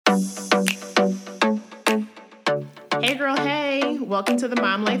Hey girl, hey, welcome to the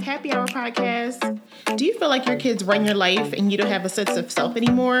Mom Life Happy Hour podcast. Do you feel like your kids run your life and you don't have a sense of self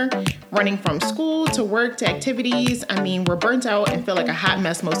anymore? Running from school to work to activities, we're burnt out and feel like a hot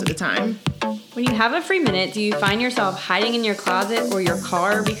mess most of the time. When you have a free minute, do you find yourself hiding in your closet or your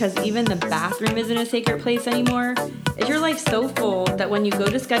car because even the bathroom isn't a sacred place anymore? Is your life so full that when you go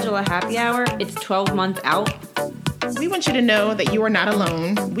to schedule a happy hour, it's 12 months out? We want you to know that you are not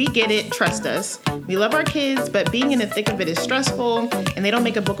alone. We get it, trust us. We love our kids, but being in the thick of it is stressful, and they don't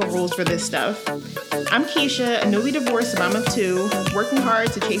make a book of rules for this stuff. I'm Keisha, a newly divorced mom of two, working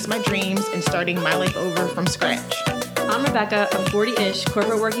hard to chase my dreams and starting my life over from scratch. I'm Rebecca, a 40-ish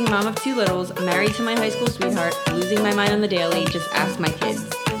corporate working mom of two littles, married to my high school sweetheart, losing my mind on the daily, just ask my kids.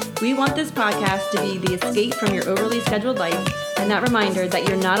 We want this podcast to be the escape from your overly scheduled life and that reminder that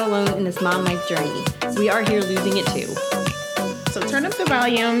you're not alone in this mom life journey. We are here losing it too. So turn up the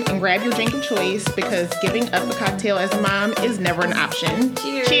volume and grab your drink of choice because giving up a cocktail as a mom is never an option.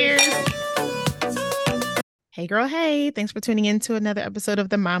 Cheers. Cheers. Hey girl, hey. Thanks for tuning in to another episode of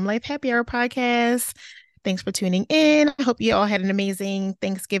the Mom Life Happy Hour podcast. Thanks for tuning in. I hope you all had an amazing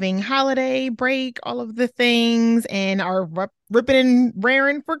Thanksgiving holiday break, all of the things, and are ripping and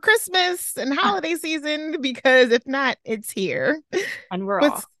raring for Christmas and holiday season, because if not, it's here. And we're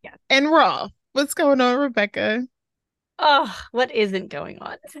off. Yes. And we're off. What's going on, Rebecca? Oh, what isn't going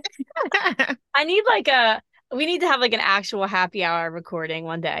on? We need to have like an actual happy hour recording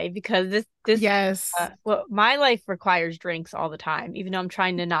one day, because this yes. My life requires drinks all the time, even though I'm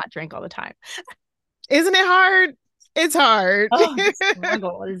trying to not drink all the time. Isn't it hard? It's hard. Oh, the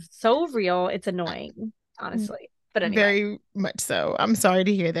struggle is so real. It's annoying, honestly. But anyway. Very much so. I'm sorry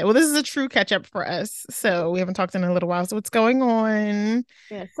to hear that. Well, this is a true catch up for us. So we haven't talked in a little while. So what's going on?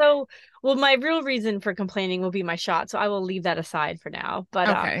 Yeah. My real reason for complaining will be my shot. So I will leave that aside for now. But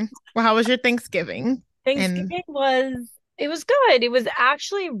okay. Well, how was your Thanksgiving? Thanksgiving was good. It was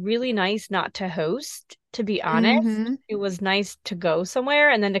actually really nice not to host, to be honest. Mm-hmm. It was nice to go somewhere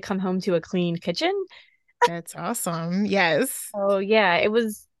and then to come home to a clean kitchen. That's awesome. Yes. Oh yeah, it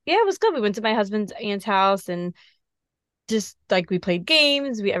was good. We went to my husband's aunt's house and just like we played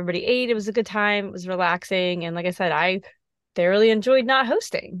games, everybody ate. It was a good time. It was relaxing, and like I said, I thoroughly enjoyed not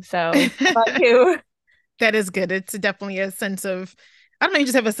hosting. So how about you? That is good. It's definitely a sense of, I don't know, you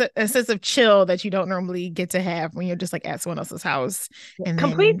just have a sense of chill that you don't normally get to have when you're just like at someone else's house. And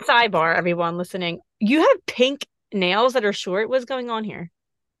complete sidebar, everyone listening. You have pink nails that are short. What's going on here?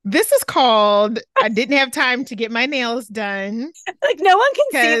 This is called, I didn't have time to get my nails done. Like no one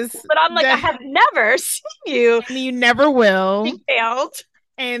can see, but I'm like, I have never seen you. And you never will. Pink nails.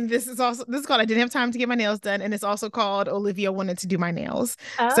 And this is called, I didn't have time to get my nails done. And it's also called Olivia wanted to do my nails.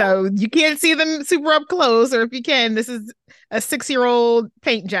 Oh. So you can't see them super up close, or if you can, this is a 6-year-old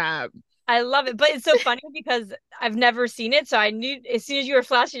paint job. I love it. But it's so funny because I've never seen it. So I knew as soon as you were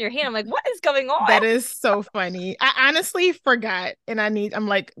flashing your hand, I'm like, what is going on? That is so funny. I honestly forgot. And I'm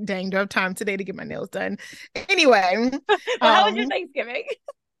like, dang, do I have time today to get my nails done? Anyway. How was your Thanksgiving?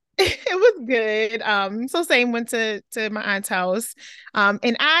 It was good. So same, went to my aunt's house.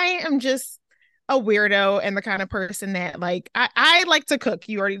 And I am just a weirdo and the kind of person that like I like to cook.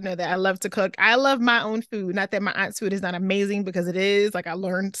 You already know that. I love to cook. I love my own food. Not that my aunt's food is not amazing, because it is. Like I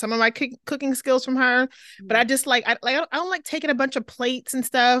learned some of my cooking skills from her, but I just I don't like taking a bunch of plates and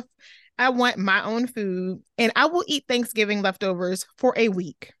stuff. I want my own food, and I will eat Thanksgiving leftovers for a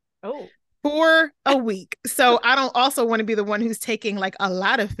week. Oh. For a week. So I don't also want to be the one who's taking like a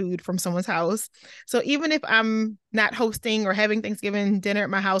lot of food from someone's house. So even if I'm not hosting or having Thanksgiving dinner at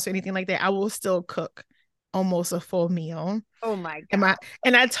my house or anything like that, I will still cook almost a full meal. Oh my God.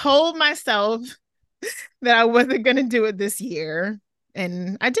 And I told myself that I wasn't going to do it this year,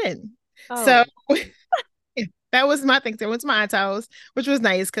 and I did. Oh. So that was my Thanksgiving. I went to my aunt's house, which was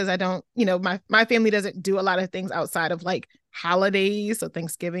nice because I don't, my family doesn't do a lot of things outside of like holidays, so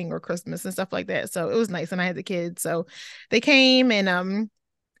Thanksgiving or Christmas and stuff like that. So it was nice, and I had the kids, so they came, and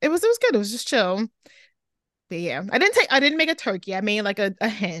it was good. It was just chill. But yeah, I didn't make a turkey. I made like a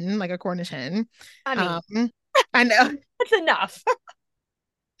hen, like a Cornish hen. I mean, I know it's enough.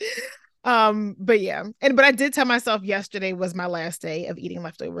 But yeah, but I did tell myself yesterday was my last day of eating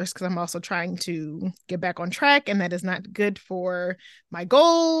leftovers, because I'm also trying to get back on track, and that is not good for my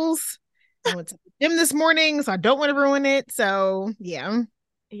goals. I went to the gym this morning, so I don't want to ruin it. So yeah.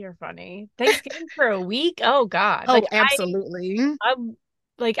 You're funny. Thanksgiving for a week? Oh God. Oh, absolutely.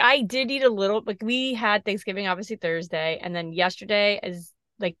 I did eat a little, like we had Thanksgiving obviously Thursday, and then yesterday is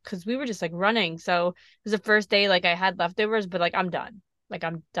like, because we were just like running. So it was the first day like I had leftovers, but like I'm done. Like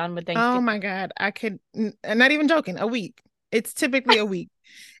I'm done with Thanksgiving. Oh my God. I'm not even joking. A week. It's typically a week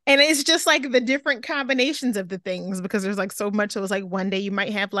And it's just like the different combinations of the things because there's like so much. It was like one day you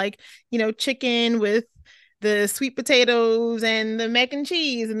might have like, chicken with the sweet potatoes and the mac and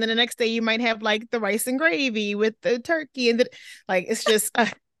cheese. And then the next day you might have like the rice and gravy with the turkey. And like, it's just,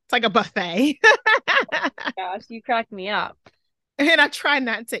 it's like a buffet. Gosh, you cracked me up. And I try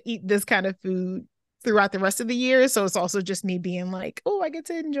not to eat this kind of food throughout the rest of the year. So it's also just me being like, oh, I get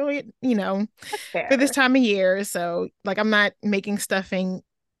to enjoy it, That's for this fair. time of year. So like I'm not making stuffing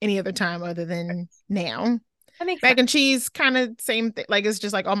any other time other than now. That makes Mac sense. and cheese, kind of same thing. Like it's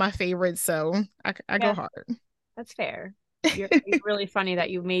just like all my favorites. So I go Yeah, hard. that's fair. You're really funny that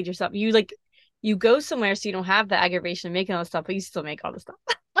you made yourself. You go somewhere so you don't have the aggravation of making all the stuff, but you still make all the stuff.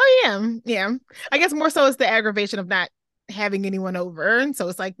 Oh yeah. Yeah. I guess more so it's the aggravation of not having anyone over. And so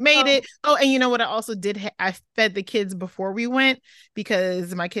it's like made Oh, it. Oh, and you know what I also did? I fed the kids before we went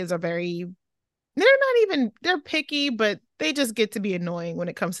because my kids are they're not even, they're picky, but they just get to be annoying when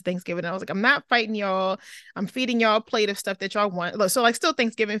it comes to Thanksgiving. And I was like, I'm not fighting y'all. I'm feeding y'all a plate of stuff that y'all want. So like still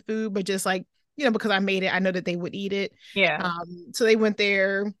Thanksgiving food, but just like, because I made it, I know that they would eat it. yeah. So they went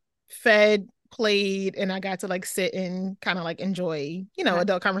there, fed, played, and I got to like sit and kind of like enjoy,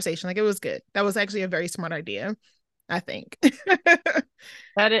 adult conversation. Like it was good. That was actually a very smart idea, I think.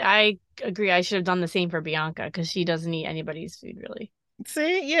 I agree. I should have done the same for Bianca because she doesn't eat anybody's food really.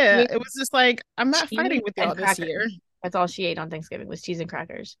 See, She yeah, ate it was just like, I'm not fighting cheese with and y'all this year. crackers. That's all she ate on Thanksgiving was cheese and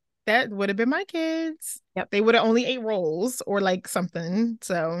crackers. That would have been my kids. Yep. They would have only ate rolls or like something.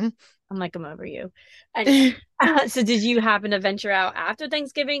 So I'm like, I'm over you. Anyway, so did you happen to venture out after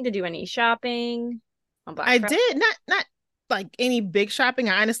Thanksgiving to do any shopping on Black I Friday? did not like any big shopping.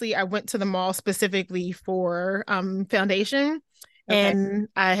 I went to the mall specifically for foundation. Okay. And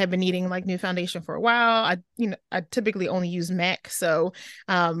I have been needing like new foundation for a while. I typically only use MAC. So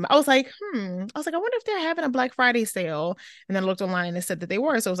I was like, I wonder if they're having a Black Friday sale. And then I looked online and it said that they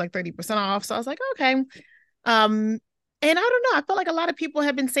were. So it was like 30% off. So I was like, okay. And I don't know. I felt like a lot of people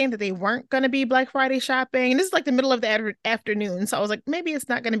have been saying that they weren't going to be Black Friday shopping. And this is like the middle of the afternoon. So I was like, maybe it's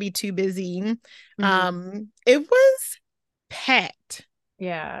not going to be too busy. Hmm. It was packed,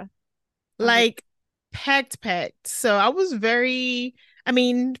 Yeah. I bet. like packed. So I was I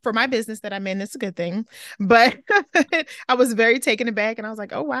mean, for my business that I'm in, it's a good thing. But I was very taken aback and I was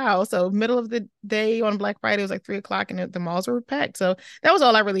like, oh, wow. So middle of the day on Black Friday, it was like 3 o'clock and the malls were packed. So that was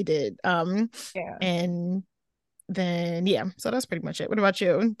all I really did. Yeah. And then yeah, so that's pretty much it. What about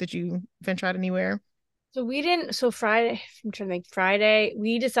you? Did you venture out anywhere? So we didn't. So Friday, I'm trying to think. Friday,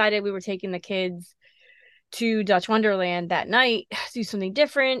 we decided we were taking the kids to Dutch Wonderland that night, do something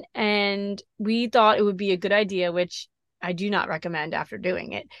different, and we thought it would be a good idea, which I do not recommend after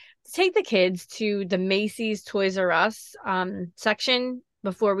doing it, to take the kids to the Macy's Toys R Us section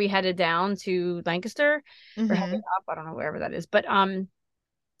before we headed down to Lancaster or headed Mm-hmm. up. I don't know wherever that is, but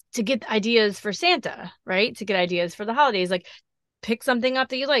to get ideas for Santa, right? To get ideas for the holidays, like pick something up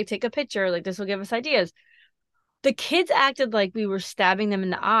that you like, take a picture, like this will give us ideas. The kids acted like we were stabbing them in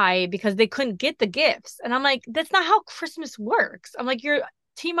the eye because they couldn't get the gifts. And I'm like, that's not how Christmas works. I'm like, you're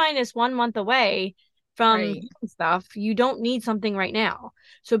T minus 1 month away from Right. stuff. You don't need something right now.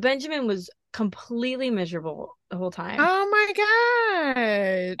 So Benjamin was completely miserable the whole time. Oh my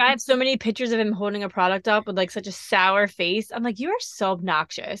I God. have so many pictures of him holding a product up with like such a sour face. I'm like, you are so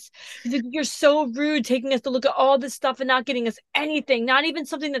obnoxious. He's like, you're so rude taking us to look at all this stuff and not getting us anything, not even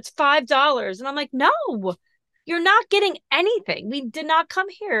something that's $5. And I'm like, no, you're not getting anything. We did not come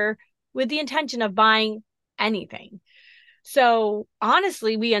here with the intention of buying anything. So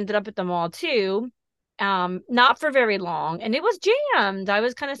honestly, we ended up at the mall too. Not for very long, and it was jammed. I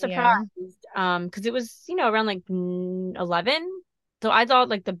was kind of surprised, Yeah. because it was, around like 11. So I thought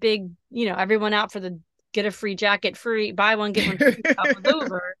like the big, everyone out for the get a free jacket free, buy one get one free stuff was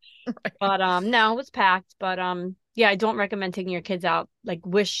over. Right. But no, it was packed. But yeah, I don't recommend taking your kids out like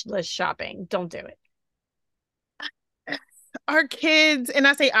wish list shopping. Don't do it. Our kids, and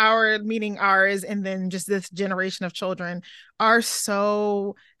I say our, meaning ours, and then just this generation of children are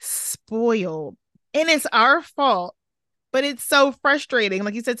so spoiled. And it's our fault. But it's so frustrating,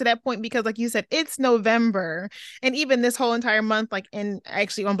 like you said, to that point, because like you said, it's November. And even this whole entire month, like, and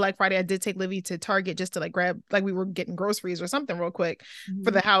actually on Black Friday, I did take Livy to Target just to like grab, like we were getting groceries or something real quick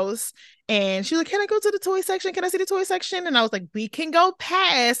for Mhm. the house. And she was like, can I go to the toy section? Can I see the toy section? And I was like, we can go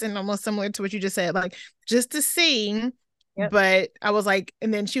past. And almost similar to what you just said, like just to see. Yep. But I was like,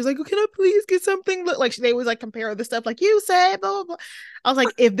 and then she was like, oh, can I please get something? Like they always like compare the stuff, like you said, blah, blah, blah. I was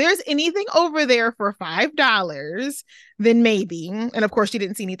like, if there's anything over there for $5, then maybe. And of course, she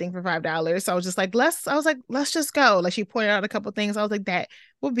didn't see anything for $5. So I was just like, let's just go. Like she pointed out a couple things. I was like, that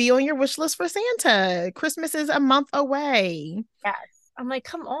will be on your wish list for Santa. Christmas is a month away. Yes. I'm like,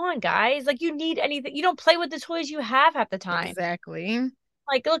 come on, guys. Like, you need anything. You don't play with the toys you have half the time. Exactly.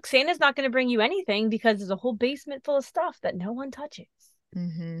 Like, look, Santa's not going to bring you anything because there's a whole basement full of stuff that no one touches.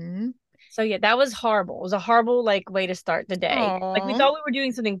 Mm-hmm. So yeah, that was horrible. It was a horrible like way to start the day. Like we Oh. thought we were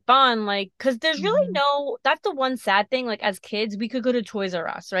doing something fun, like because there's really Hmm. no. That's the one sad thing. Like as kids, we could go to Toys R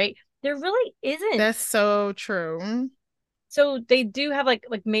Us, right? There really isn't. That's so true. So they do have like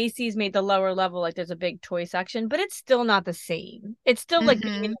Macy's made the lower level, like there's a big toy section, but it's still not the same. It's still like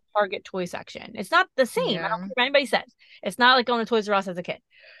being in Hmm. the Target toy section. It's not the same. I don't Yeah. care what anybody says. It's not like going to Toys R Us as a kid.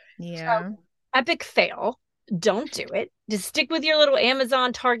 Yeah. So epic fail. Don't do it. Just stick with your little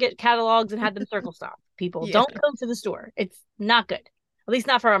Amazon Target catalogs and have them circle stop. People Yeah. don't go to the store. It's not good. At least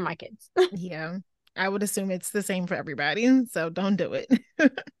not for my kids. Yeah. I would assume it's the same for everybody, so don't do it.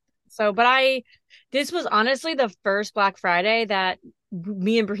 So, but this was honestly the first Black Friday that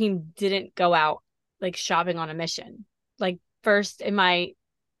me and Brahim didn't go out like shopping on a mission. Like first in my,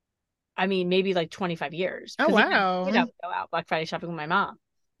 I mean, maybe like 25 years. Oh Because even as a kid, I wow. would go out Black Friday shopping with my mom.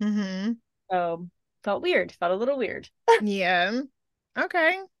 Hmm. So felt weird, felt a little weird. Yeah.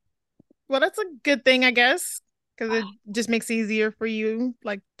 Okay. Well, that's a good thing, I guess, because it just makes it easier for you,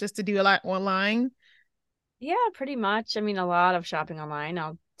 like just to do a lot online. Yeah, pretty much. I mean, a lot of shopping online.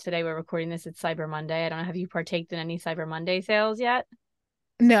 Today we're recording this. It's Cyber Monday. I don't know. Have you partaked in any Cyber Monday sales yet?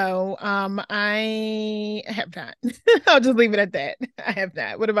 No, I have not. I'll just leave it at that. I have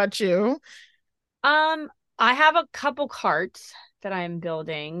not. What about you? Um, I have a couple carts that I'm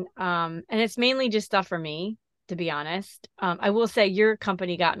building. And it's mainly just stuff for me, to be honest. I will say your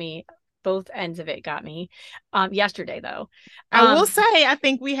company got me, both ends of it got me. Yesterday though. I will Um, say I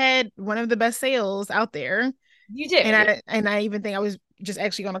think we had one of the best sales out there. you And did. I even think I was just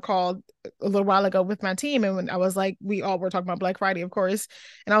actually on a call a little while ago with my team, and when I was like, we all were talking about Black Friday, of course,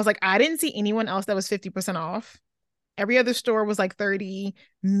 and I was like, I didn't see anyone else that was 50% off. Every other store was like 30,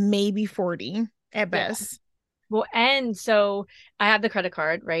 maybe 40 at Yeah. best. Well, and so I have the credit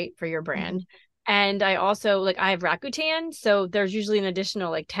card, right, for your Hmm. brand. And I also like I have Rakuten, so there's usually an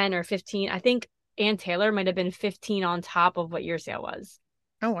additional like 10 or 15. I think Ann Taylor might have been 15 on top of what your sale was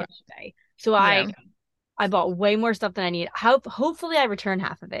Oh wow. yesterday. So Yeah. I bought way more stuff than I need. Hopefully I return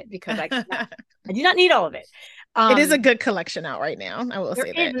half of it because I do not need all of it. It is a Um good collection out right now. I will there say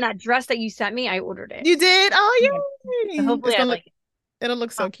is that. in that dress that you sent me, I ordered it. You did? Yeah. Oh, So yay. hopefully I like it. It'll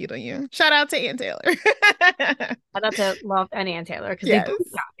look Um, so cute on you. Shout out to Aunt Taylor. I'd have to love and Ann Taylor because they both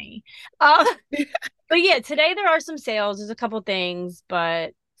Yes. got me. Um But yeah, today there are some sales. There's a couple things,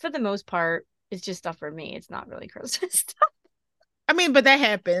 but for the most part, it's just stuff for me. It's not really Christmas stuff. I mean, but that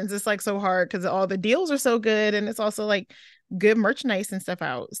happens. It's like so hard because all the deals are so good and it's also like good merchandise and stuff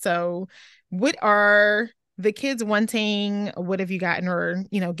out. So, what are the kids wanting? What have you gotten or,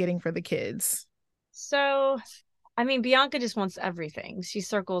 getting for the kids? So, I mean, Bianca just wants everything. She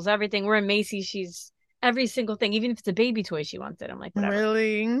circles everything. We're in Macy's. She's every single thing, even if it's a baby toy, she wants it. I'm like, whatever.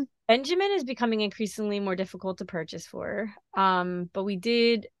 Really? Benjamin is becoming increasingly more difficult to purchase for. But we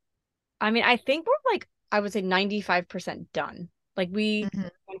did, I mean, I think we're like, I would say 95% done. Like we Hmm.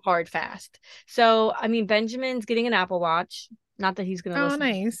 went hard fast. So, I mean, Benjamin's getting an Apple Watch. Not that he's going to Oh, listen,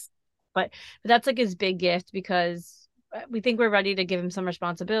 nice. but that's like his big gift because we think we're ready to give him some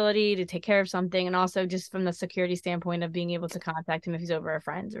responsibility to take care of something. And also just from the security standpoint of being able to contact him if he's over at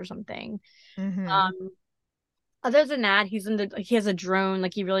friends or something. Hmm. Um, Other than that, he has a drone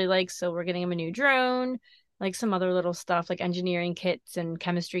like he really likes, so we're getting him a new drone, like some other little stuff like engineering kits and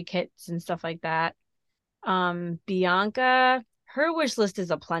chemistry kits and stuff like that. Bianca, her wish list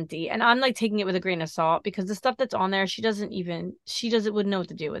is aplenty, and I'm like taking it with a grain of salt because the stuff that's on there, she doesn't wouldn't know what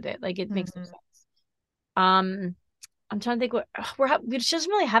to do with it. Like it makes no Hmm. sense. Um, I'm trying to think we just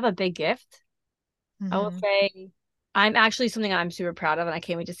doesn't really have a big gift. I will Hmm. say I'm actually something I'm super proud of, and I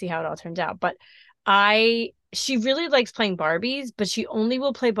can't wait to see how it all turns out. But she really likes playing Barbies, but she only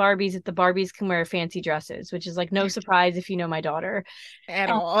will play Barbies if the Barbies can wear fancy dresses, which is like no surprise if you know my daughter. At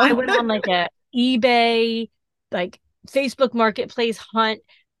And all. I went on like a eBay, like Facebook Marketplace hunt,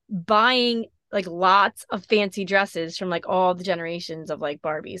 buying like lots of fancy dresses from like all the generations of like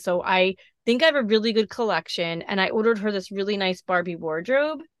Barbie. So I think I have a really good collection, and I ordered her this really nice Barbie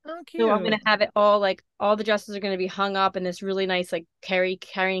wardrobe. Oh, So I'm gonna cute. have it all like all the dresses are gonna be hung up in this really nice like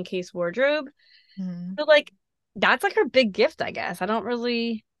carrying case wardrobe. Mhm. So like that's like her big gift, I guess.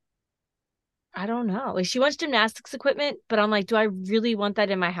 I don't know. Like she wants gymnastics equipment, but I'm like, do I really want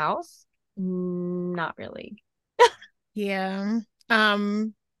that in my house? Not really. Yeah.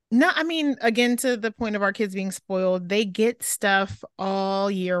 Um, no, I mean, again, to the point of our kids being spoiled, they get stuff all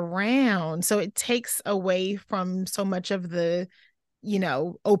year round. So it takes away from so much of the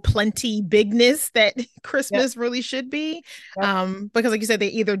oh plenty bigness that Yep. Christmas really should be. Yep. Because like you said, they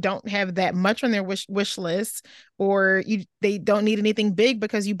either don't have that much on their wish list, or they don't need anything big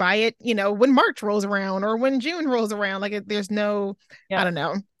because you buy it, when March rolls around or when June rolls around. Like there's no, I Yep. don't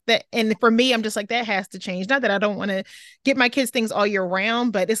know. That, and for me, I'm just like, that has to change. Not that I don't want to get my kids things all year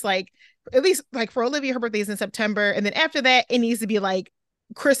round, but it's like, at least like for Olivia, her birthday is in September. And then after that, it needs to be like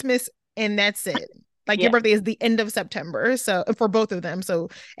Christmas and that's it. Like your Yeah. birthday is the end of September. So for both of them. So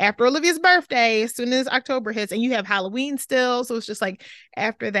after Olivia's birthday, as soon as October hits, and you have Halloween still. So it's just like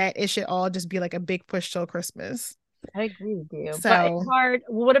after that, it should all just be like a big push till Christmas. I agree with you, but it's So hard.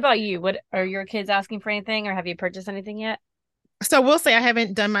 What about you? What are your kids asking for anything, or have you purchased anything yet? so we'll say I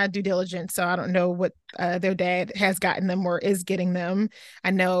haven't done my due diligence, so I don't know what their dad has gotten them or is getting them.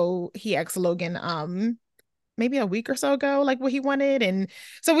 I know he asked Logan maybe a week or so ago, like what he wanted. And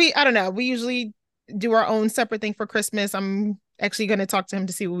so I don't know, we usually do our own separate thing for Christmas. I'm actually going to talk to him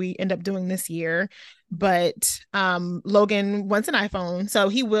to see what we end up doing this year. But Logan wants an iPhone, so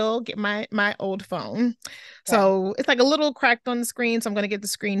he will get my old phone. Okay. So it's like a little cracked on the screen, so I'm going to get the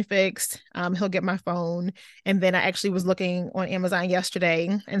screen fixed. He'll get my phone. And then I actually was looking on Amazon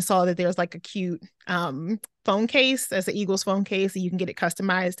yesterday and saw that there's like a cute phone case, as an Eagles phone case, and you can get it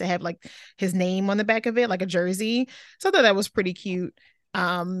customized to have like his name on the back of it, like a jersey. So I thought that was pretty cute.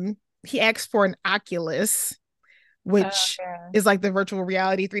 He asked for an Oculus, Oh, which yeah. is like the virtual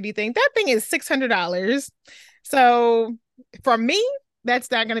reality 3D thing. That thing is $600. So for me, that's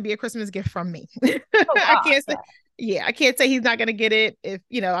not going to be a Christmas gift from me. Oh I God. can't say, Yeah. yeah, I can't say he's not going to get it. If,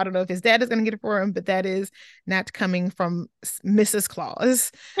 I don't know if his dad is going to get it for him, but that is not coming from Mrs.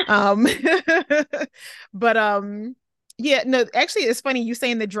 Claus. Um, but, yeah, no, actually, it's funny you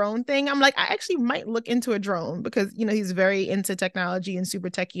saying the drone thing. I'm like, I actually might look into a drone because, he's very into technology and super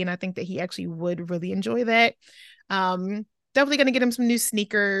techie. And I think that he actually would really enjoy that. Um, Definitely gonna get him some new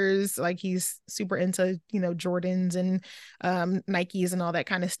sneakers. Like he's super into, Jordans and Nikes and all that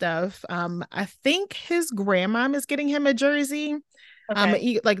kind of stuff. I think his grandmom is getting him a jersey.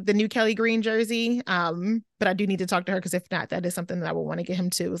 Okay. Like the new Kelly Green jersey. But I do need to talk to her because if not, that is something that I will want to get him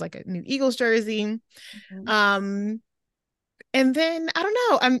too. Is like a new Eagles jersey. Mhm. Um, and then I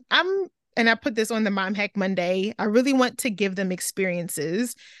don't know. And I put this on the Mom Hack Monday. I really want to give them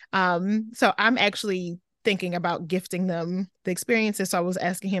experiences. So I'm actually thinking about gifting them the experiences. So I was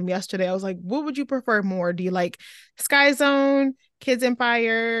asking him yesterday, I was like, what would you prefer more? Do you like Sky Zone, Kids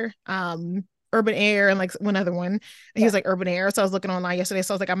Empire, Urban Air, and like one other one? And he Yeah. was like Urban Air. So I was looking online yesterday.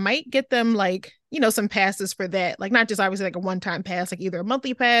 So I was like, I might get them like, some passes for that. Like not just obviously like a one-time pass, like either a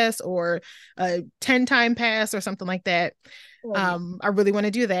monthly pass or a 10-time pass or something like that. Good idea. I really want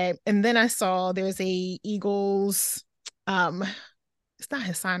to do that. And then I saw there's a Eagles, um, it's not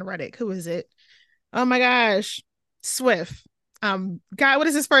Hassan Reddick. Who is it? Oh my gosh, Swift. God, what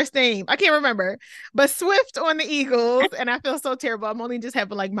is his first name? I can't remember, but Swift on the Eagles, and I feel so terrible. I'm only just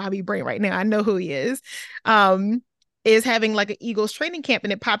having like mommy brain right now. I know who he is. Um, is having like an Eagles training camp,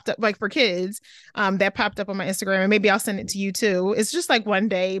 and it popped up like for kids. That popped up on my Instagram, and maybe I'll send it to you too. It's just like one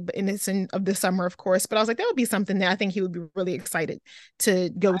day, and it's in of the summer, of course. But I was like, that would be something that I think he would be really excited to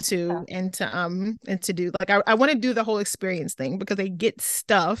go Yeah. to and to do. Like I want to do the whole experience thing because they get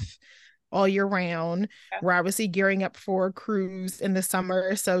stuff all year round. Yeah. We're obviously gearing up for a cruise in the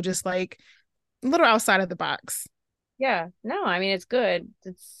summer. So just like a little outside of the box. Yeah. No, I mean it's good.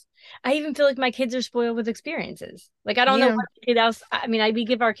 I even feel like my kids are spoiled with experiences. Like I don't know Yeah. what kid else. I mean, we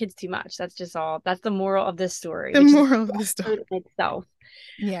give our kids too much. That's just all. That's the moral of this story, The which is moral of the story. good in itself.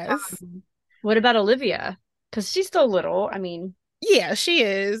 Yes. What about Olivia? Because she's still little. I mean, Yeah, she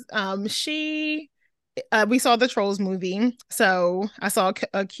is. She we saw the Trolls movie. So I saw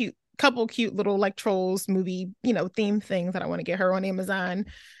a cute couple cute little like Trolls movie, theme things that I want to get her on Amazon.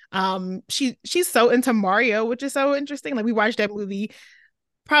 She's so into Mario, which is so interesting. Like we watched that movie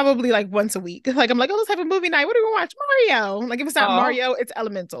probably like once a week. Like I'm like, oh, let's have a movie night. What are we gonna watch? Mario. Like if it's not oh, Mario, it's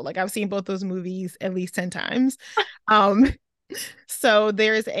Elemental. Like I've seen both those movies at least 10 times. Um, so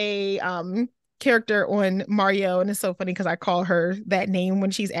there's a character on Mario, and it's so funny because I call her that name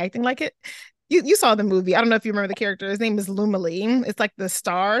when she's acting like it. You saw the movie. I don't know if you remember the character. His name is Lumily. It's like the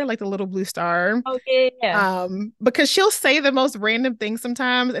star, like the little blue star. oh yeah, yeah. Because she'll say the most random things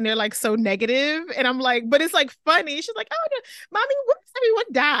sometimes, and they're like so negative, and I'm like, but it's like funny. She's like, oh, no, mommy, what if everyone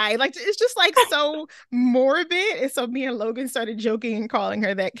died? Like it's just like so morbid. And so me and Logan started joking and calling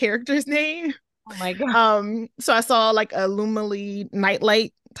her that character's name. Oh my God. So I saw like a Lumily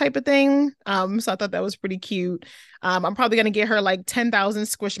nightlight type of thing. So I thought that was pretty cute. I'm probably gonna get her like 10,000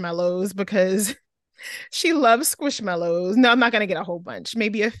 squishmallows because she loves squishmallows. No, I'm not gonna get a whole bunch,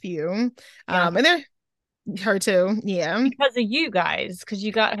 maybe a few. Yeah. And Her too. Yeah. because of you guys, because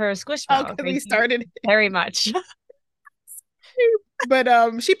you got her a Oh, squishmallow. because we Thank you started. very much. But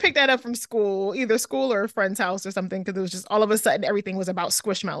she picked that up from school, either school or a friend's house or something, because it was just all of a sudden everything was about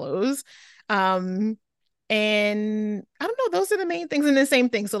squishmallows. Um, and I don't know, those are the main things and the same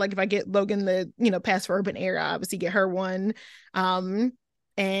thing. So like if I get Logan the, pass for urban air, I obviously get her one. Um,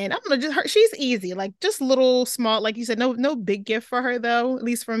 and I don't know, just her, she's easy, like just little small, like you said, no big gift for her though, at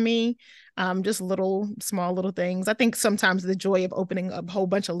least for me. Just little small little things. I think sometimes the joy of opening a whole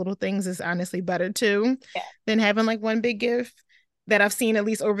bunch of little things is honestly better too Yeah. than having like one big gift that I've seen at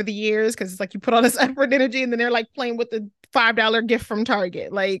least over the years, because it's like you put all this effort and energy and then they're like playing with the $5 gift from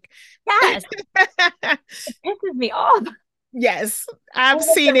Target. Like Yes, it pisses me off. yes, I've Or like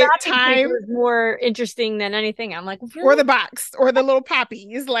the seen it wrapping time, paper is more interesting than anything. I'm like, or really? the box or the little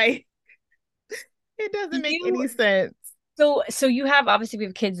poppies. Like it Do doesn't make you any sense. so you have obviously we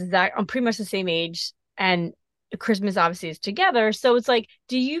have kids that are pretty much the same age and Christmas obviously is together. So it's like,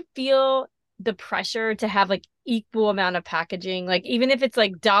 do you feel the pressure to have like equal amount of packaging? Like even if it's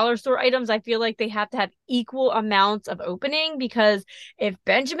like dollar store items, I feel like they have to have equal amounts of opening because if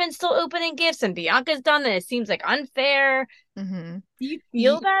Benjamin's still opening gifts and Bianca's done, then it seems like unfair. Mm-hmm. Do you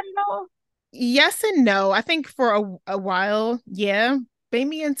feel that at all? Yes and no. I think for a while, yeah,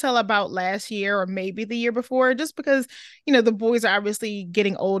 maybe until about last year or maybe the year before, just because, the boys are obviously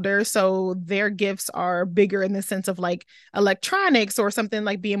getting older. So their gifts are bigger in the sense of like electronics or something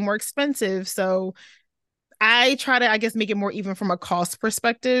like being more expensive. So I try to, I guess, make it more even from a cost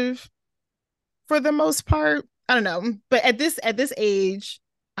perspective for the most part. I don't know, but at this age,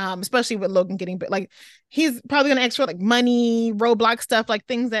 especially with Logan getting bit, like he's probably gonna ask for like money, Roblox stuff, like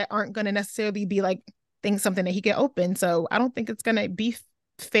things that aren't gonna necessarily be like things something that he can open. So I don't think it's gonna be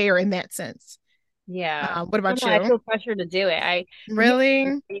fair in that sense. Yeah. What I don't about know. I you? feel pressure to do it. Maybe I'm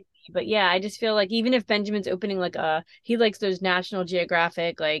Really? crazy, but yeah, I just feel like even if Benjamin's opening like he likes those National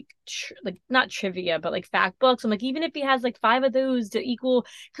Geographic like not trivia, but like fact books. I'm like, even if he has like five of those to equal,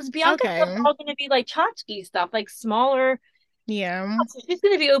 because Bianca's stuff's Okay. all gonna be like tchotchke stuff, like smaller. Yeah, So she's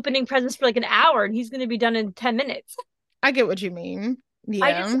gonna be opening presents for like an hour, and he's gonna be done in 10 minutes. I get what you mean.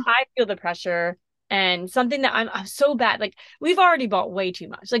 Yeah. I feel the pressure and something that I'm so bad. Like we've already bought way too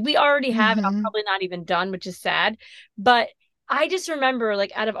much. Like we already have, and I'm Hmm. probably not even done, which is sad. But I just remember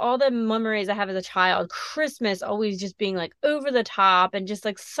like out of all the memories I have as a child, Christmas always just being like over the top and just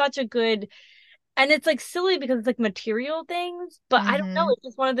like such a good and it's like silly because it's like material things, but I don't know. Hmm. It's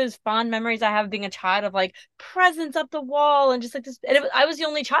just one of those fond memories I have being a child of like presents up the wall and just like this. And I was the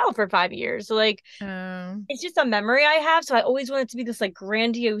only child for 5 years. So like it's just a memory I have. So I always want it to be this like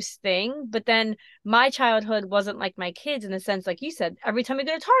grandiose thing. But then my childhood wasn't like my kids in the sense, like you said, every time we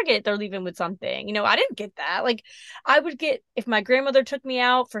go to Target, they're leaving with something. I didn't get that. Like I would get, if my grandmother took me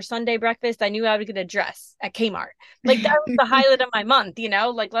out for Sunday breakfast, I knew I would get a dress at Kmart. Like that was the highlight of my month,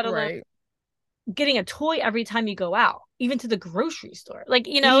 like let alone Right. getting a toy every time you go out, even to the grocery store.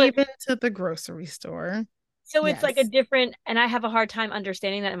 Even to the grocery store. So it's like a Yes. different, and I have a hard time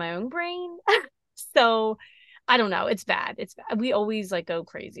understanding that in my own brain. So I don't know. It's bad. It's bad. We always like go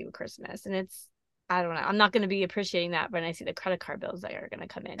crazy with Christmas, and I don't know. I'm not going to be appreciating that when I see the credit card bills that are going to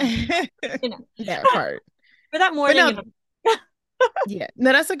come in. You know, That part. for that But morning. no, yeah.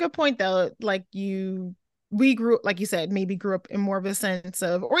 No, that's a good point though. Like we grew, like you said, maybe grew up in more of a sense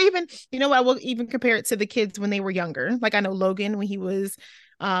of, or even, I will even compare it to the kids when they were younger. Like I know Logan when he was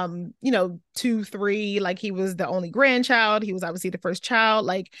 2, 3, like he was the only grandchild. He was obviously the first child.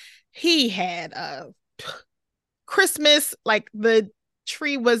 Like he had a Christmas, like the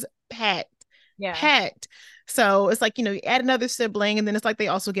tree was Yeah. packed. So it's like, you add another sibling, and then it's like they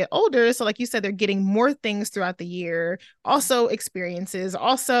also get older. So, like you said, they're getting more things throughout the year, also experiences,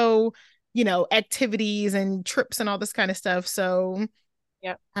 also, activities and trips and all this kind of stuff. So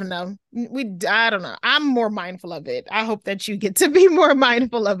Yep. I don't know. I don't know. I'm more mindful of it. I hope that you get to be more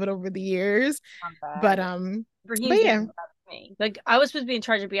mindful of it over the years. Not But bad. but Raheem's yeah. getting better than me. Like I was supposed to be in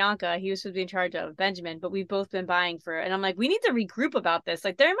charge of Bianca. He was supposed to be in charge of Benjamin, but we've both been buying for it. And I'm like, we need to regroup about this.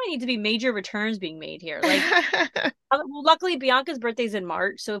 Like there might need to be major returns being made here. Like well, luckily Bianca's birthday's in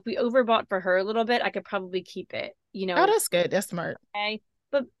March, so if we overbought for her a little bit, I could probably keep it. Oh, that's good. That's smart. Okay.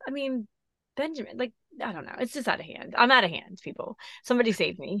 But I mean, Benjamin, like I don't know. It's just out of hand. I'm out of hand, people. Somebody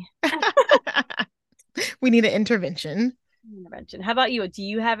save me. We need an intervention. Intervention. How about you? Do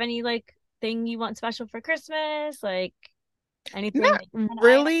you have any like thing you want special for Christmas? Like anything Not that you kind of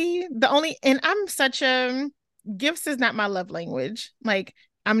eye on? really. The only, and I'm such a, gifts is not my love language. Like,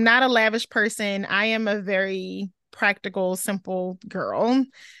 I'm not a lavish person. I am a very practical, simple girl.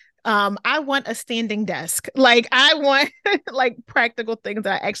 I want a standing desk. Like I want like practical things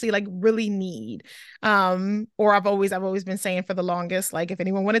that I actually like really need. Or I've always been saying for the longest, like if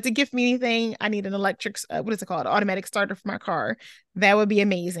anyone wanted to gift me anything, I need an electric, what is it called? Automatic starter for my car. That would be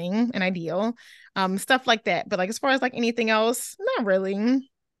amazing and ideal. Stuff like that. But like as far as like anything else, not really.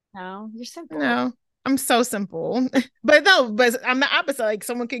 No, you're simple. No. I'm so simple. But no, but I'm the opposite. Like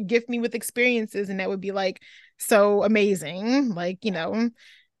someone could gift me with experiences and that would be like so amazing. Like,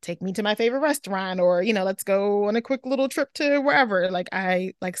 take me to my favorite restaurant or, let's go on a quick little trip to wherever. Like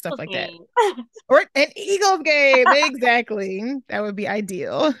I like stuff like that. Okay. Or an Eagles game. Exactly. That would be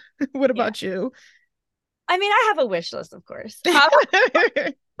ideal. What Yeah. about you? I mean, I have a wish list, of course.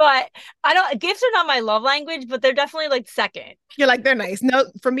 But I don't gifts are not my love language, but they're definitely like second. You're like, they're nice. No,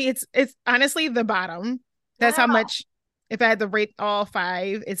 for me, it's honestly the bottom. That's how Wow. much, if I had to rate all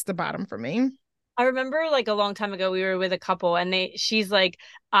five, it's the bottom for me. I remember like a long time ago we were with a couple and she's like,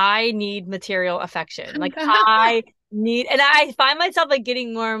 I need material affection. Like I need and I find myself like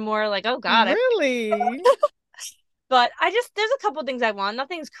getting more and more like, oh God, Really? but there's a couple things I want.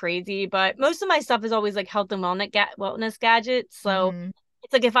 Nothing's crazy, but most of my stuff is always like health and wellness gadgets. So Mm-hmm.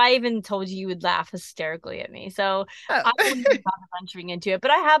 it's like if I even told you, you would laugh hysterically at me. So Oh. I wouldn't even bother venturing into it.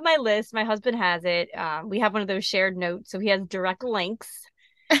 But I have my list. My husband has it. We have one of those shared notes, so he has direct links.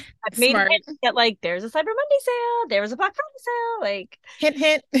 I've made Smart. it that like there's a Cyber Monday sale, there was a Black Friday sale, like Hint,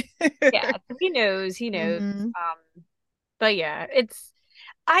 hint. yeah, so he knows. Hmm. But yeah,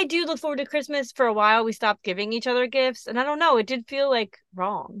 I do look forward to Christmas. For a while we stopped giving each other gifts, and I don't know, it did feel like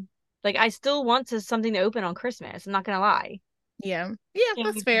wrong. Like I still want something to open on Christmas. I'm not gonna lie. Yeah. Yeah,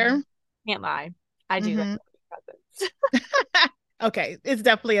 that's Can't, fair. can't lie. I do like Hmm. presents. Okay, it's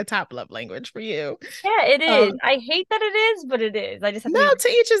definitely a top love language for you. Yeah, it is. Um, I hate that it is, but it is. I just have to no, be to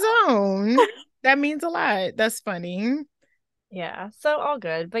each his real. own. That means a lot. That's funny. Yeah, so all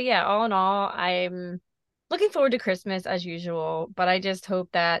good. But yeah, all in all, I'm looking forward to Christmas as usual, but I just hope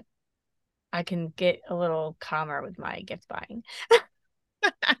that I can get a little calmer with my gift buying.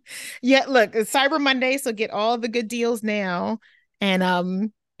 Yeah, look, it's Cyber Monday, so get all the good deals now.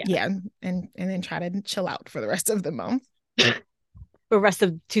 And Yeah. yeah, and then try to chill out for the rest of the month. The rest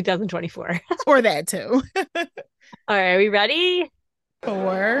of 2024. Or that too. All right, are we ready?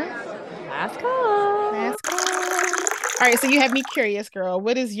 For Last call. last call. All right, so you have me curious, girl.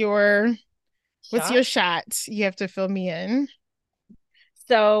 What's Shot. your shot? You have to fill me in.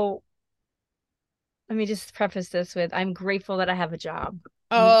 So let me just preface this with I'm grateful that I have a job.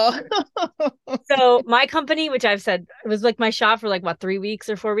 Oh. So my company, which I've said was like my shop for like what 3 weeks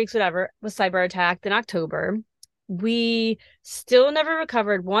or 4 weeks, whatever, was cyber attacked in October. We still never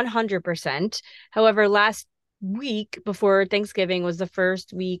recovered 100%. However, last week before Thanksgiving was the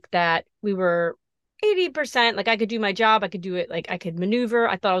first week that we were 80%. Like I could do my job, I could do it, like I could maneuver.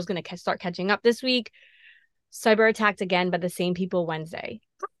 I thought I was going to start catching up this week. Cyber attacked again by the same people Wednesday.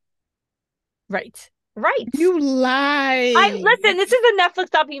 Right. Right. You I lied. listen, this is a Netflix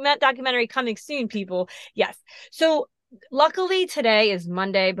documentary coming soon, people. Yes. So luckily today is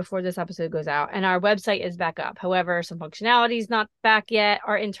Monday before this episode goes out, and our website is back up. However, some functionality is not back yet.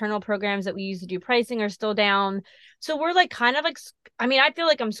 Our internal programs that we use to do pricing are still down. So we're like kind of like I mean, I feel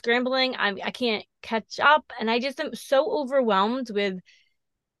like I'm scrambling. I can't catch up, and I just am so overwhelmed with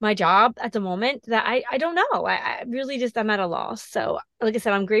my job at the moment that I don't know. I really just I'm at a loss. So like I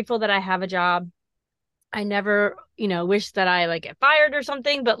said, I'm grateful that I have a job. I never, wish that I like get fired or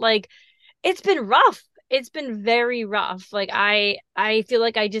something, but like it's been rough. It's been very rough. Like I feel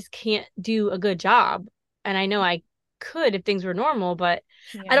like I just can't do a good job. And I know I could if things were normal, but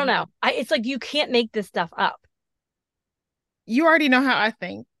I Yeah. don't know. It's like you can't make this stuff up. You already know how I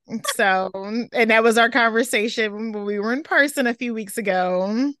think. So, and that was our conversation when we were in person a few weeks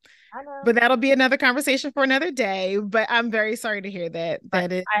ago. I know. But that'll be another conversation for another day. But I'm very sorry to hear that. But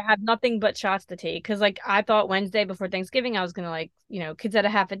That is, I have nothing but shots to take because like I thought Wednesday before Thanksgiving I was gonna like, kids had a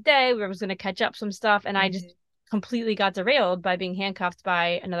half a day, we was gonna catch up some stuff, and I just mhm, completely got derailed by being handcuffed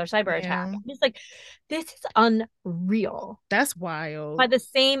by another cyber attack. yeah, I'm just like, this is unreal. that's By wild. the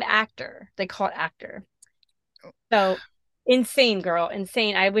same actor. They call it actor. So insane, girl,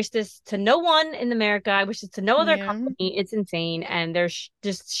 insane. I wish this to no one in America. I wish this to no other Yeah, company. It's insane, and there's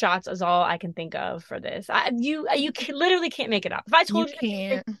just shots is all I can think of for this. Literally can't make it up. If I you told you, I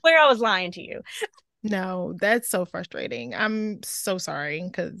can't. swear I was lying to you. No, that's so frustrating. I'm so sorry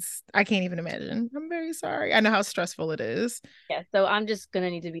because I can't even imagine. I'm very sorry. I know how stressful it is. Yeah, so I'm just gonna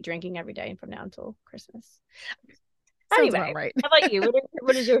need to be drinking every day from now until Christmas. Sounds Anyway, about right. how about you?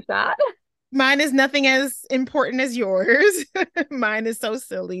 What is your shot? Mine is nothing as important as yours. Mine is so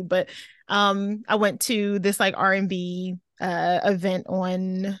silly, but I went to this like R&B event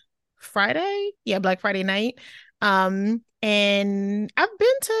on Friday. Yeah, Black Friday night. And I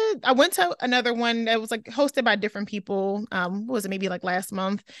went to another one that was like hosted by different people. What was it, maybe like last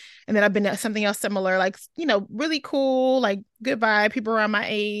month? And then I've been at something else similar, like, really cool, like good vibe, people around my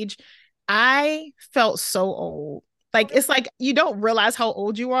age. I felt so old. Like it's like you don't realize how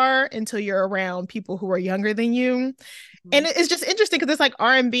old you are until you're around people who are younger than you. And Mhm. it's just interesting because it's like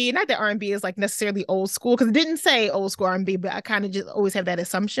R&B. Not that R&B is like necessarily old school, because it didn't say old school R&B, but I kind of just always have that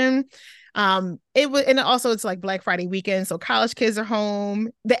assumption. It was, and also it's like Black Friday weekend, so college kids are home.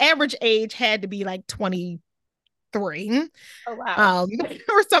 The average age had to be like 23, Oh wow. um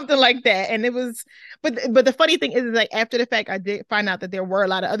or something like that. And it was, but the funny thing is like after the fact I did find out that there were a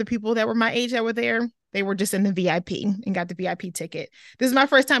lot of other people that were my age that were there. They were just in the VIP and got the VIP ticket. This is my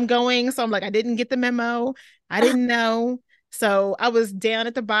first time going, so I'm like, I didn't get the memo. I didn't know. So I was down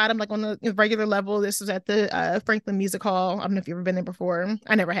at the bottom, like on the regular level. This was at the Franklin Music Hall. I don't know if you've ever been there before.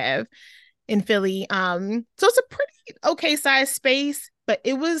 I never have, in Philly. So it's a pretty okay sized space, but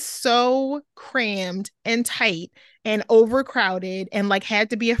it was so crammed and tight and overcrowded and like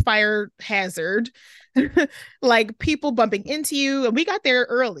had to be a fire hazard. Like people bumping into you. And we got there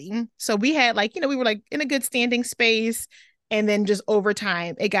early. So we had like, we were like in a good standing space. And then just over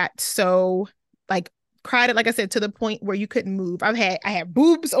time, it got so like crowded, like I said, to the point where you couldn't move. I had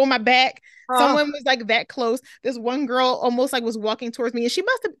boobs on my back. Oh, Someone was like that close. This one girl almost like was walking towards me, and she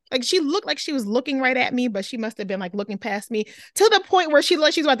must have like she looked like she was looking right at me, but she must have been like looking past me to the point where she's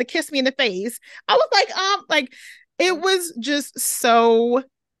about to kiss me in the face. I was like it was just so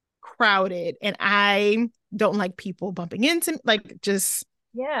crowded, and I don't like people bumping into me, like just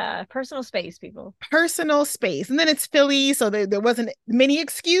yeah, personal space, people. personal space. And then it's Philly, so there wasn't many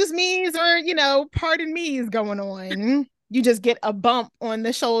excuse me's or, pardon me's going on. You just get a bump on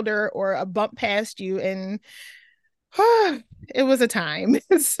the shoulder or a bump past you, and it was a time.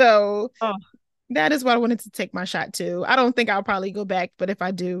 So Oh, that is what I wanted to take my shot to. I don't think I'll probably go back, but if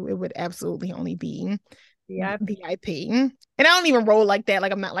I do, it would absolutely only be yeah. VIP. And I don't even roll like that.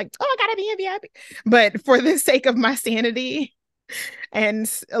 Like I'm not like, oh, I gotta be a VIP. But for the sake of my sanity and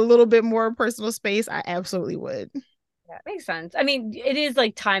a little bit more personal space, I absolutely would. Yeah, makes sense. I mean, it is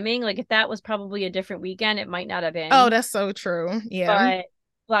like timing. Like if that was probably a different weekend, it might not have Oh, been. that's so true. Yeah. But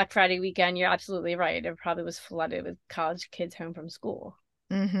Black Friday weekend, you're absolutely right. It probably was flooded with college kids home from school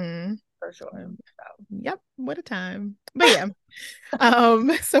Mm-hmm. for sure. So Yep. What a time. But yeah.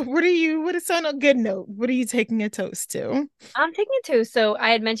 So what is on a good note? What are you taking a toast to? I'm taking it too. So I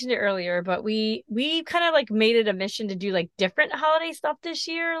had mentioned it earlier, but we kind of like made it a mission to do like different holiday stuff this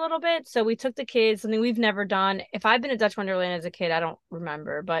year a little bit. So we took the kids, something we've never done. If I've been to Dutch Wonderland as a kid, I don't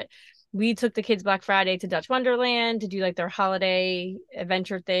remember, but we took the kids Black Friday to Dutch Wonderland to do like their holiday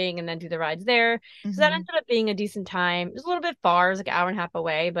adventure thing and then do the rides there. So that Mm-hmm. ended up being a decent time. It was a little bit far, it was like an hour and a half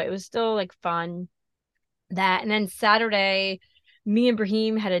away, but it was still like fun. That and then Saturday, me and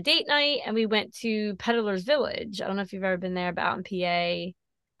Brahim had a date night and we went to Peddler's Village. I don't know if you've ever been there, but out in PA.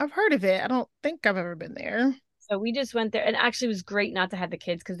 I've heard of it. I don't think I've ever been there. So we just went there and actually it was great not to have the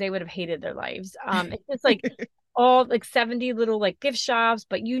kids because they would have hated their lives. It's just like all like 70 little like gift shops,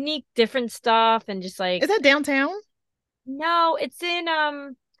 but unique, different stuff and just Is like that downtown? no, it's in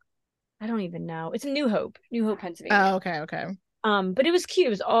I don't even know. It's in New Hope, Pennsylvania. Oh, okay, okay. But it was cute. It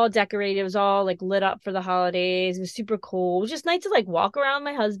was all decorated. It was all like lit up for the holidays. It was super cool. It was just nice to like walk around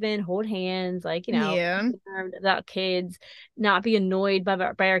with my husband, hold hands, like, Yeah. without kids, not be annoyed by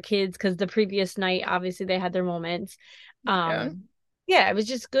our kids because the previous night, obviously they had their moments. Yeah. Yeah, it was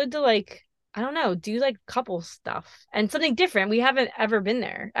just good to like, I don't know, do like couple stuff and something different. We haven't ever been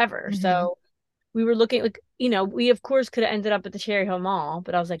there ever. Mm-hmm. So we were looking like, we of course could have ended up at the Cherry Hill Mall,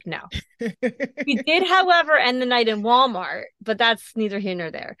 but I was like, no. We did, however, end the night in Walmart, but that's neither here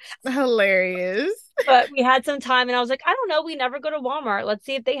nor there. Hilarious. But we had some time, and I was like, I don't know. We never go to Walmart. Let's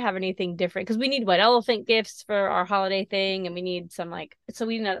see if they have anything different because we need white elephant gifts for our holiday thing, and we need some like so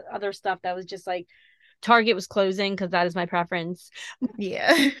we need other stuff that was just like Target was closing because that is my preference.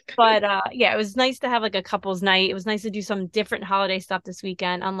 Yeah. But yeah, it was nice to have like a couple's night. It was nice to do some different holiday stuff this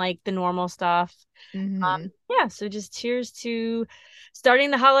weekend, unlike the normal stuff. Mm-hmm. Yeah, so just cheers to starting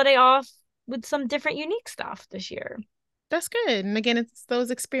the holiday off with some different unique stuff this year. That's good. And again, it's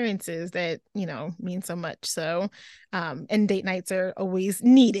those experiences that, mean so much. So, and date nights are always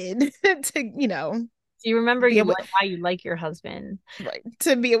needed to, Do you remember be away, why you like your husband? right,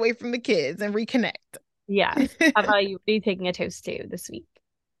 to be away from the kids and reconnect. Yes. How about you? What are you taking a toast to this week?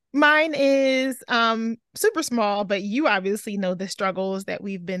 Mine is super small, but you obviously know the struggles that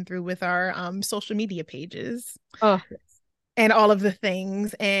we've been through with our social media pages Oh, and all of the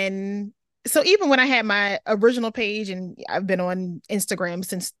things. And so even when I had my original page, and I've been on Instagram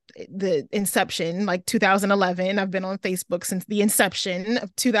since the inception, like 2011, I've been on Facebook since the inception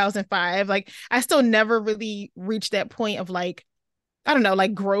of 2005. Like I still never really reached that point of like, I don't know,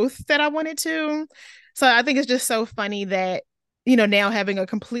 like growth that I wanted to. So I think it's just so funny that, now having a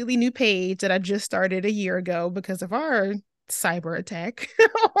completely new page that I just started a year ago because of our cyber attack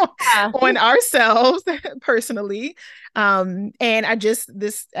on ourselves personally. And I just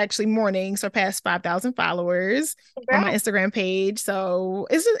this actually morning surpassed 5,000 followers on my Instagram page. So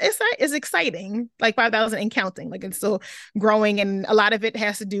it's exciting, like 5,000 and counting. Like it's still growing, and a lot of it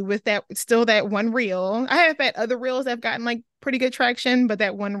has to do with that one reel. I have had other reels that have gotten like pretty good traction, but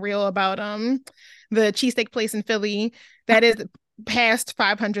that one reel about the cheesesteak place in Philly that is past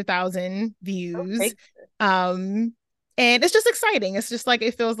 500,000 views. And it's just exciting. It's just like,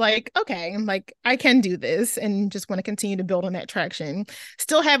 it feels like, okay, like I can do this, and just want to continue to build on that traction.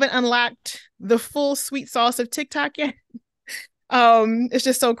 Still haven't unlocked the full sweet sauce of TikTok yet. It's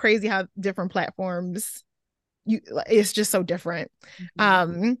just so crazy how different platforms it's just so different.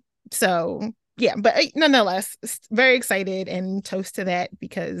 So yeah, but nonetheless, very excited and toast to that,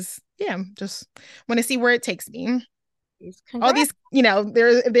 because just want to see where it takes me. Congrats. All these,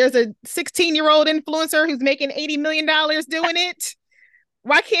 there's a 16-year-old influencer who's making $80 million doing it.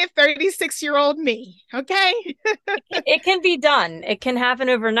 Why can't 36-year-old me? Okay. It can be done. It can happen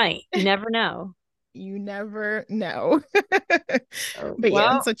overnight. You never know. You never know.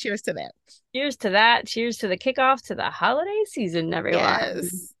 So cheers to that. Cheers to that. Cheers to the kickoff to the holiday season, everyone.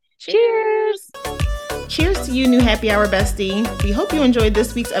 Yes. Cheers. Cheers to you, new happy hour bestie. We hope you enjoyed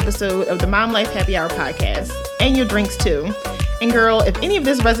this week's episode of the Mom Life Happy Hour podcast, and your drinks too. And girl, if any of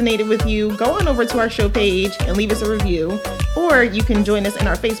this resonated with you, go on over to our show page and leave us a review, or you can join us in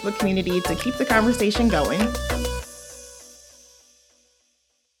our Facebook community to keep the conversation going.